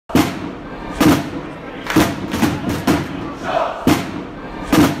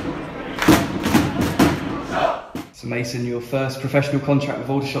Mason, your first professional contract with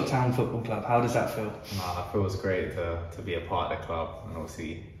Aldershot Town Football Club. How does that feel? It feels great to be a part of the club and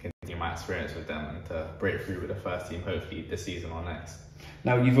obviously continue my experience with them and to break through with the first team hopefully this season or next.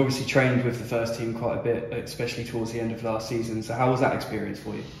 Now, you've obviously trained with the first team quite a bit, especially towards the end of last season. So how was that experience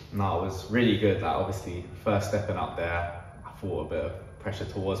for you? No, it was really good. Like, obviously, first stepping up there, I thought a bit of pressure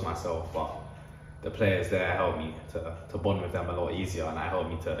towards myself, but the players there helped me to bond with them a lot easier, and that helped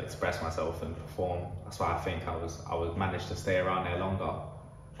me to express myself and perform. That's why I think I was managed to stay around there longer,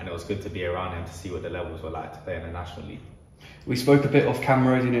 and it was good to be around them to see what the levels were like to play in the National League. We spoke a bit off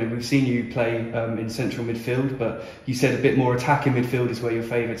camera, we've seen you play in central midfield, but you said a bit more attacking midfield is where you're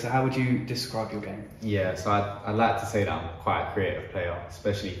favourite. So how would you describe your game? Yeah, so I'd like to say that I'm quite a creative player,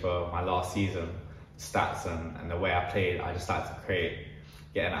 especially for my last season. Stats and the way I played, I just like to create,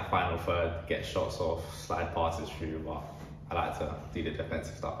 get in that final third, get shots off, slide passes through, but I like to do the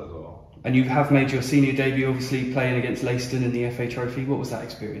defensive stuff as well. And you have made your senior debut, obviously playing against Leiston in the FA Trophy. What was that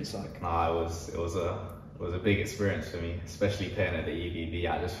experience like? No, it was a big experience for me, especially playing at the EBB.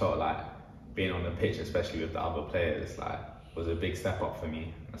 I just felt like being on the pitch, especially with the other players, like was a big step up for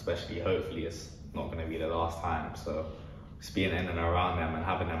me. Especially, hopefully, it's not going to be the last time. So just being in and around them and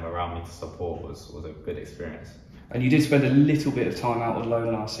having them around me to support was a good experience. And you did spend a little bit of time out on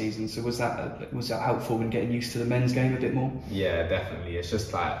loan last season, so was that helpful in getting used to the men's game a bit more? Yeah, definitely. It's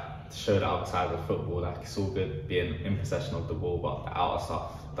just like to show the other side of football. Like, it's all good being in possession of the ball, but the outer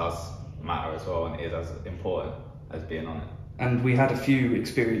stuff does matter as well, and it is as important as being on it. And we had a few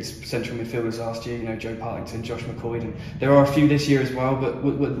experienced central midfielders last year, Joe Partington, Josh McCoy, and there are a few this year as well, but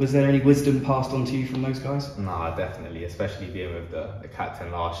was there any wisdom passed on to you from those guys? No, definitely, especially being with the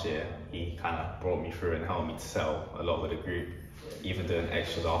captain last year. He kind of brought me through and helped me to sell a lot with the group. Even doing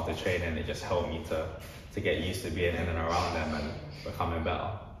extras after training, it just helped me to get used to being in and around them and becoming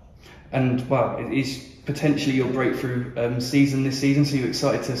better. And well, it is potentially your breakthrough season this season, so you're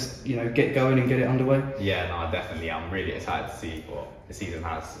excited to get going and get it underway? Yeah, no, definitely. I'm really excited to see what the season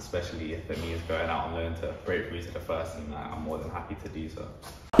has, especially if it means going out on loan to break through to the first team. I'm more than happy to do so.